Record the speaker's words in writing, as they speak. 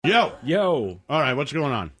Yo. All right, what's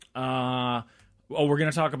going on? We're going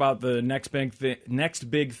to talk about the next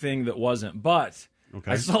big thing that wasn't. But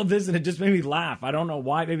okay. I saw this and it just made me laugh. I don't know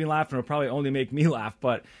why it made me laugh, and it'll probably only make me laugh.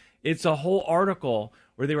 But it's a whole article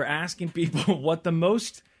where they were asking people what the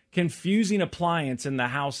most confusing appliance in the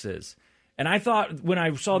house is. And I thought when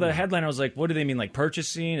I saw the headline, I was like, what do they mean? Like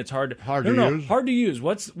purchasing? It's hard to use? Hard to use.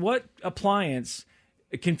 What appliance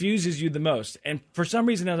confuses you the most? And for some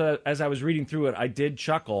reason, as I was reading through it, I did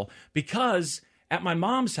chuckle because at my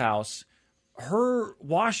mom's house, her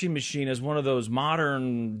washing machine is one of those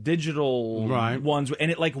modern digital ones,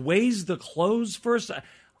 and it like weighs the clothes first.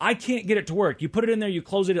 I can't get it to work. You put it in there, you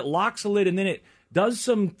close it, it locks the lid, and then it does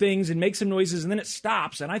some things and makes some noises, and then it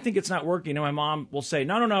stops. And I think it's not working. And my mom will say,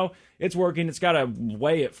 no, it's working. It's got to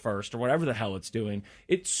weigh it first or whatever the hell it's doing.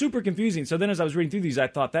 It's super confusing. So then as I was reading through these, I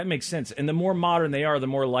thought that makes sense. And the more modern they are, the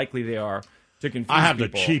more likely they are to confuse people. I have the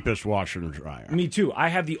cheapest washer and dryer. Me too. I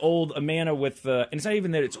have the old Amana with the, and it's not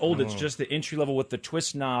even that it's old, it's just the entry level with the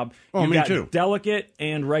twist knob. Me too. Delicate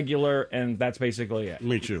and regular, and that's basically it.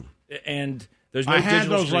 Me too. And there's no I had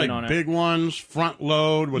digital those screen like on it. big ones, front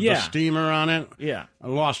load with the steamer on it. Yeah. I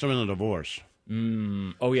lost them in a divorce.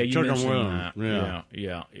 Oh yeah, you took mentioned them with that.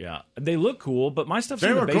 Yeah. They look cool, but my stuff's they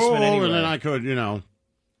in the were basement cool, anyway. and then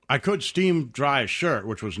I could steam dry a shirt,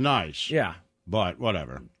 which was nice. Yeah. But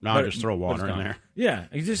whatever. Now I just throw water in there. Yeah,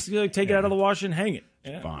 you just take it out of the wash and hang it.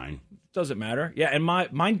 Yeah. Fine. Doesn't matter. Yeah, and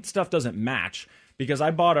my stuff doesn't match because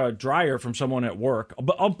I bought a dryer from someone at work.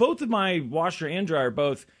 Both of my washer and dryer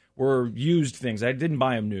both were used things. I didn't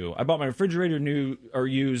buy them new. I bought my refrigerator new or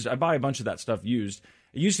used. I buy a bunch of that stuff used.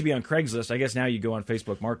 It used to be on Craigslist. I guess now you go on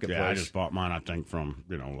Facebook Marketplace. Yeah, I just bought mine, I think, from,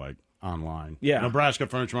 like online. Yeah. Nebraska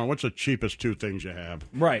Furniture Mart. What's the cheapest two things you have?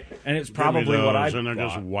 Right. And it's probably what I and they're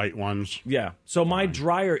just white ones. Yeah. So my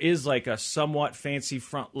dryer is like a somewhat fancy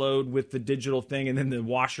front load with the digital thing, and then the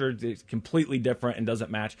washer is completely different and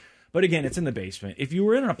doesn't match. But again, it's in the basement. If you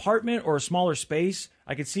were in an apartment or a smaller space,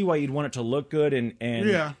 I could see why you'd want it to look good and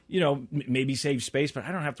maybe save space, but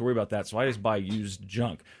I don't have to worry about that, so I just buy used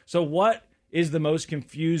junk. So what is the most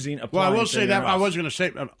confusing appliance? Well, I will say that I was going to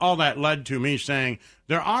say all that led to me saying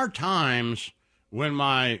there are times when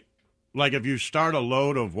if you start a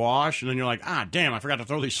load of wash and then you're like, damn, I forgot to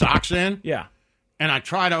throw these socks in. Yeah. And I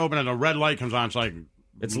try to open it, a red light comes on, it's like,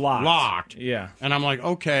 it's locked. Yeah. And I'm like,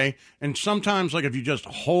 okay. And sometimes, if you just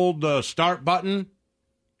hold the start button,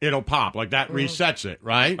 it'll pop. Like that resets it,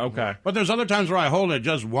 right? Okay. But there's other times where I hold it, it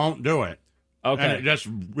just won't do it. Okay. And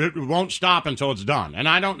it won't stop until it's done. And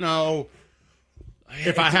I don't know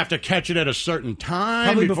if I have to catch it at a certain time.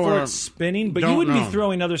 Probably before it's spinning. But you wouldn't be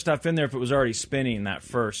throwing other stuff in there if it was already spinning that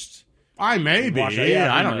first. I may be.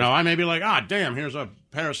 Yeah, I don't know. I may be like, damn, here's a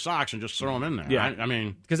pair of socks and just throw them in there. Yeah. I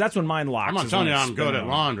mean. Because that's when mine locks. I'm not telling you I'm good at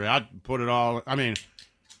laundry. I put it all. I mean,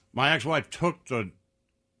 my ex-wife took the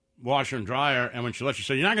washer and dryer, and when she left, she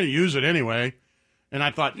said, you're not going to use it anyway. And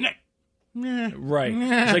I thought, right.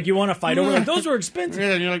 It's like you want to fight over it. Those were expensive.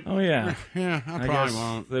 Yeah, and you're like, oh, yeah. Yeah, I probably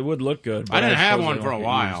won't. They would look good. I didn't have one for a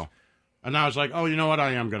while. And I was like, you know what?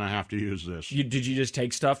 I am going to have to use this. Did you just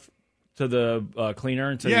take stuff to the cleaner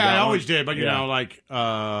until I always did, but when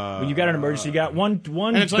you got an emergency, you got one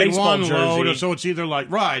and it's like baseball one jersey. load, so it's either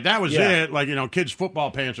that was it, kids'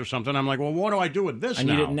 football pants or something. I'm like, well, what do I do with this I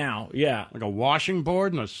now? need it now, yeah. Like a washing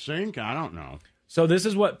board and a sink? I don't know. So this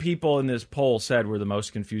is what people in this poll said were the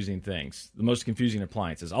most confusing things, the most confusing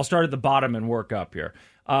appliances. I'll start at the bottom and work up here.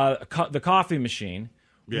 The coffee machine.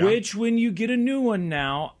 Yeah. Which, when you get a new one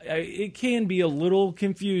now, it can be a little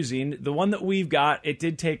confusing. The one that we've got, it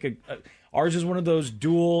did take ours is one of those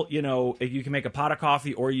dual, you can make a pot of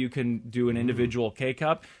coffee or you can do an individual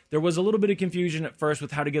K-cup. There was a little bit of confusion at first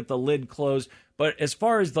with how to get the lid closed. But as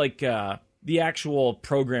far as the actual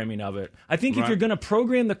programming of it, I think if you're going to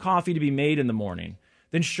program the coffee to be made in the morning,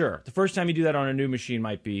 then sure. The first time you do that on a new machine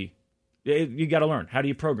might be, you got to learn. How do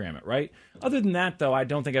you program it, right? Other than that, though, I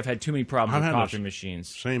don't think I've had too many problems with coffee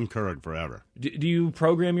machines. Same Keurig forever. Do you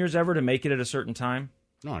program yours ever to make it at a certain time?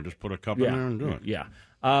 No, I just put a cup in there and do it. Yeah.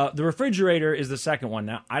 The refrigerator is the second one.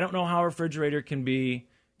 Now, I don't know how a refrigerator can be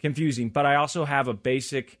confusing, but I also have a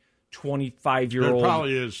basic 25-year-old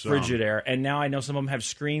Frigidaire, and now I know some of them have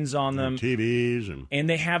screens on them. TVs. And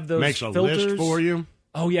they have those makes filters. A list for you.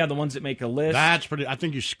 Oh, yeah, the ones that make a list. That's pretty. I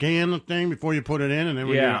think you scan the thing before you put it in, and then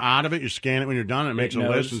when you're out of it, you scan it when you're done. It makes a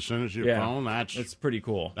list and sends it to your phone. That's pretty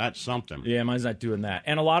cool. That's something. Yeah, mine's not doing that.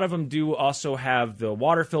 And a lot of them do also have the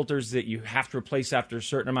water filters that you have to replace after a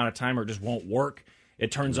certain amount of time or it just won't work.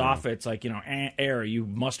 It turns off. It's like, error. You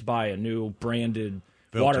must buy a new branded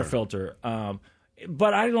water filter.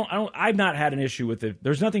 But I've not had an issue with it.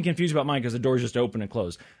 There's nothing confused about mine because the door's just open and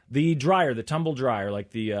closed. The dryer, the tumble dryer, like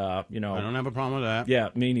the, I don't have a problem with that. Yeah,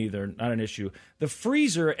 me neither. Not an issue. The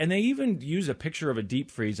freezer, and they even use a picture of a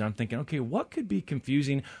deep freeze. And I'm thinking, okay, what could be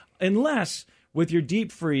confusing? Unless with your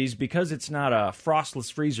deep freeze, because it's not a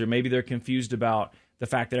frostless freezer, maybe they're confused about the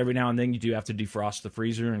fact that every now and then you do have to defrost the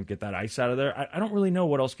freezer and get that ice out of there. I don't really know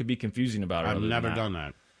what else could be confusing about it. I've never done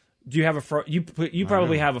that. Do you have you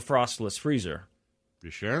probably have a frostless freezer? You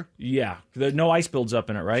sure? Yeah, no ice builds up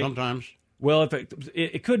in it, right? Sometimes. Well, if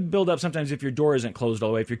it could build up sometimes if your door isn't closed all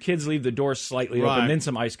the way. If your kids leave the door slightly open, then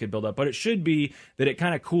some ice could build up. But it should be that it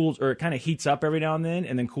kind of cools or it kind of heats up every now and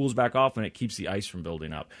then cools back off, and it keeps the ice from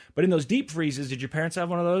building up. But in those deep freezes, did your parents have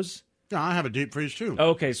one of those? Yeah, I have a deep freeze too.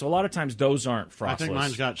 Okay, so a lot of times those aren't frostless. I think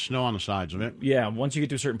mine's got snow on the sides of it. Yeah, once you get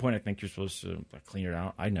to a certain point, I think you're supposed to clean it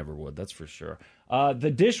out. I never would, that's for sure.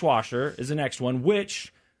 The dishwasher is the next one,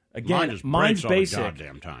 which, again, mine's basic. All the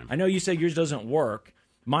goddamn time. I know you said yours doesn't work.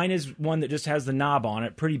 Mine is one that just has the knob on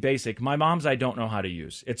it, pretty basic. My mom's I don't know how to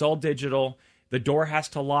use. It's all digital. The door has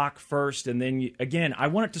to lock first, and then, again, I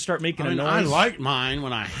want it to start making a noise. I liked mine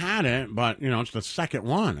when I had it, but, it's the second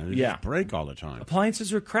one, and it just break all the time.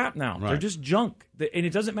 Appliances are crap now. Right. They're just junk. And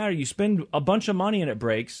it doesn't matter. You spend a bunch of money and it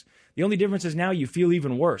breaks. The only difference is now you feel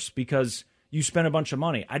even worse because you spent a bunch of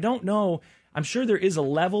money. I don't know. I'm sure there is a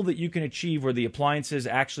level that you can achieve where the appliances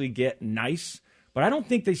actually get nice, but I don't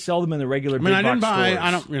think they sell them in the regular big box stores.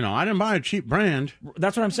 I didn't buy a cheap brand.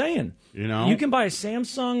 That's what I'm saying. You can buy a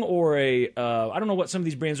Samsung or I don't know what some of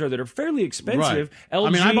these brands are that are fairly expensive. Right.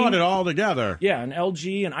 LG, I bought it all together. Yeah, an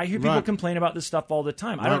LG, and I hear people complain about this stuff all the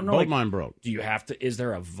time. I don't know. Both mine broke. Do you have to? Is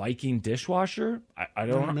there a Viking dishwasher? I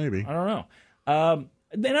don't know. Maybe. I don't know.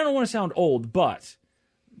 Then I don't want to sound old, but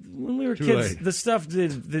when we were kids, the stuff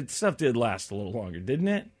did last a little longer, didn't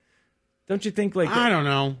it? Don't you think? I don't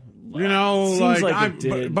know. Seems like it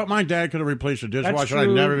did. But my dad could have replaced the dishwasher. I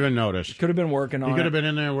never even noticed. Could have been working on it. He could have been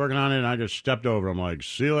in there working on it, and I just stepped over him like,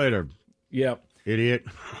 see you later. Yep. Idiot.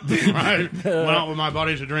 Right? Went out with my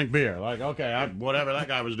buddies to drink beer. Like, okay, whatever that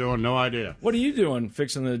guy was doing, no idea. What are you doing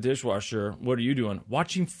fixing the dishwasher? What are you doing?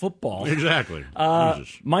 Watching football. Exactly.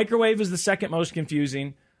 Microwave is the second most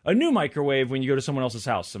confusing. A new microwave when you go to someone else's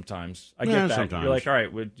house sometimes. I get that. Sometimes. You're like, all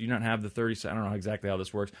right, would you not have the 30? I don't know exactly how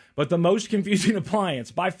this works. But the most confusing appliance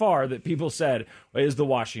by far that people said is the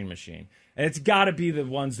washing machine. And it's got to be the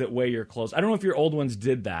ones that weigh your clothes. I don't know if your old ones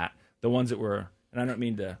did that. The ones that were, and I don't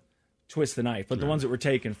mean to twist the knife, but the ones that were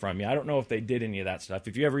taken from you. I don't know if they did any of that stuff,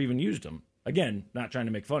 if you ever even used them. Again, not trying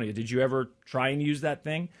to make fun of you. Did you ever try and use that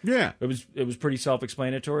thing? Yeah. It was pretty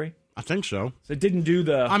self-explanatory? I think so. So it didn't do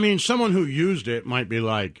the... someone who used it might be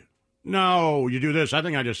like, no, you do this. I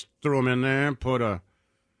think I just threw them in there, put a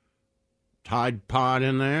Tide Pod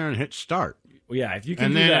in there, and hit start. Well, yeah, if you can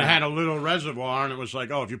and do then that. It had a little reservoir, and it was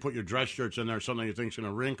like, oh, if you put your dress shirts in there, something you think's going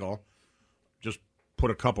to wrinkle, just put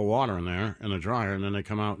a cup of water in there in the dryer, and then they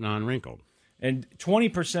come out non-wrinkled. And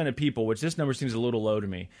 20% of people, which this number seems a little low to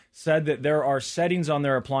me, said that there are settings on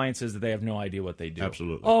their appliances that they have no idea what they do.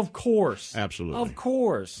 Absolutely. Of course. Absolutely. Of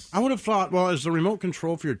course. I would have thought, well, is the remote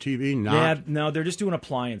control for your TV not? Yeah, no, they're just doing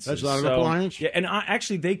appliances. That's not an appliance? Yeah, and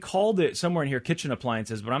actually, they called it somewhere in here kitchen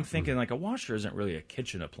appliances, but I'm thinking like a washer isn't really a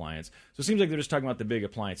kitchen appliance. So it seems like they're just talking about the big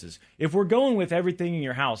appliances. If we're going with everything in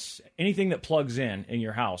your house, anything that plugs in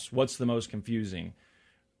your house, what's the most confusing?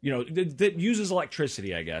 That uses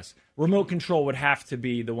electricity, I guess. Remote control would have to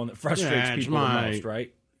be the one that frustrates people the most,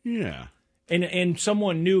 right? Yeah. And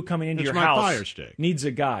someone new coming into your house Fire Stick. Needs a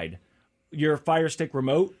guide. Your Fire Stick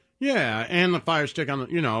remote? Yeah, and the Fire Stick on the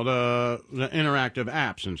interactive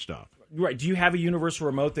apps and stuff. Right. Do you have a universal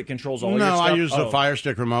remote that controls all your stuff? No, I use the Fire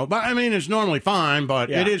Stick remote. But, it's normally fine, but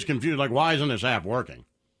it is confused. Like, why isn't this app working?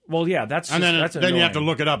 Well, yeah, that's And that's then you have to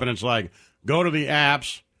look it up, and it's like, go to the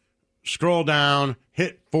apps, scroll down,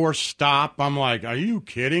 hit force stop. I'm like, are you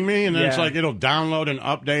kidding me? And then it's like, it'll download and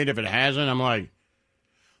update if it hasn't. I'm like,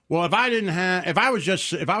 well, if I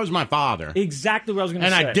was my father. Exactly what I was going to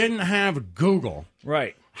say. And I didn't have Google.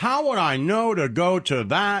 Right. How would I know to go to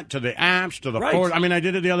that, to the apps, to the port? I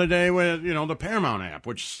did it the other day with, the Paramount app,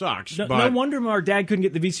 which sucks. No wonder our dad couldn't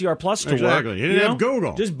get the VCR Plus to work. Exactly. He didn't have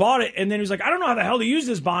Google. Just bought it, and then he was like, I don't know how the hell to use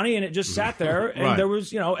this, Bonnie, and it just sat there. And Right. there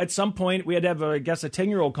was, at some point, we had to have, a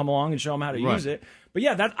 10-year-old come along and show him how to use it. But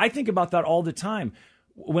yeah, I think about that all the time.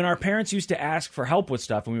 When our parents used to ask for help with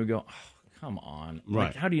stuff, and we would go, oh, come on. Right.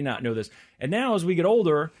 Like, how do you not know this? And now as we get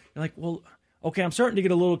older, you're like, well, okay, I'm starting to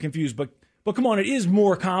get a little confused, but come on, it is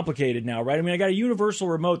more complicated now, right? I got a universal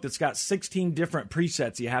remote that's got 16 different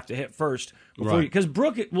presets you have to hit first. Because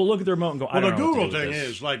Brooke will look at the remote and go, I don't know. Well, the what Google to do with thing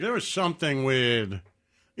this. is, like, there was something with,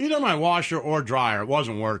 either my washer or dryer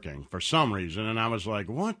wasn't working for some reason. And I was like,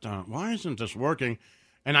 why isn't this working?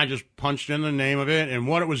 And I just punched in the name of it and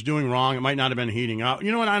what it was doing wrong. It might not have been heating up.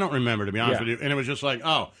 You know what? I don't remember, to be honest with you. And it was just like,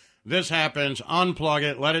 oh, this happens. Unplug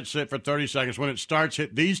it. Let it sit for 30 seconds. When it starts,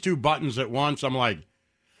 hit these two buttons at once. I'm like,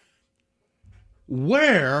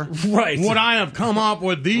 where would I have come up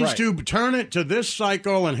with these two? Turn it to this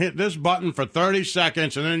cycle and hit this button for 30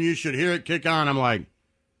 seconds, and then you should hear it kick on. I'm like,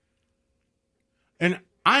 and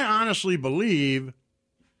I honestly believe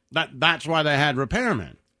that that's why they had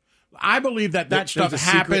repairmen. I believe that stuff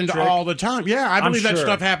happened all the time. Yeah, I believe that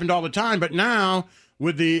stuff happened all the time. But now,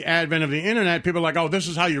 with the advent of the internet, people are like, oh, this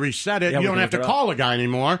is how you reset it. You don't have to call a guy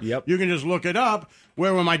anymore. You can just look it up.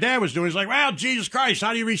 Where when my dad was doing, he's like, well, Jesus Christ,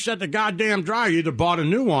 how do you reset the goddamn dryer? You either bought a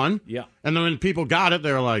new one. And then when people got it,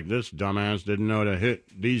 they were like, this dumbass didn't know to hit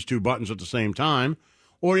these two buttons at the same time.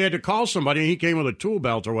 Or you had to call somebody, and he came with a tool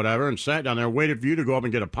belt or whatever and sat down there, waited for you to go up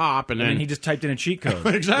and get a pop. And then he just typed in a cheat code.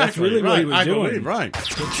 Exactly. That's really what he was doing. Believe, right.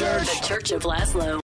 The Church of Laszlo.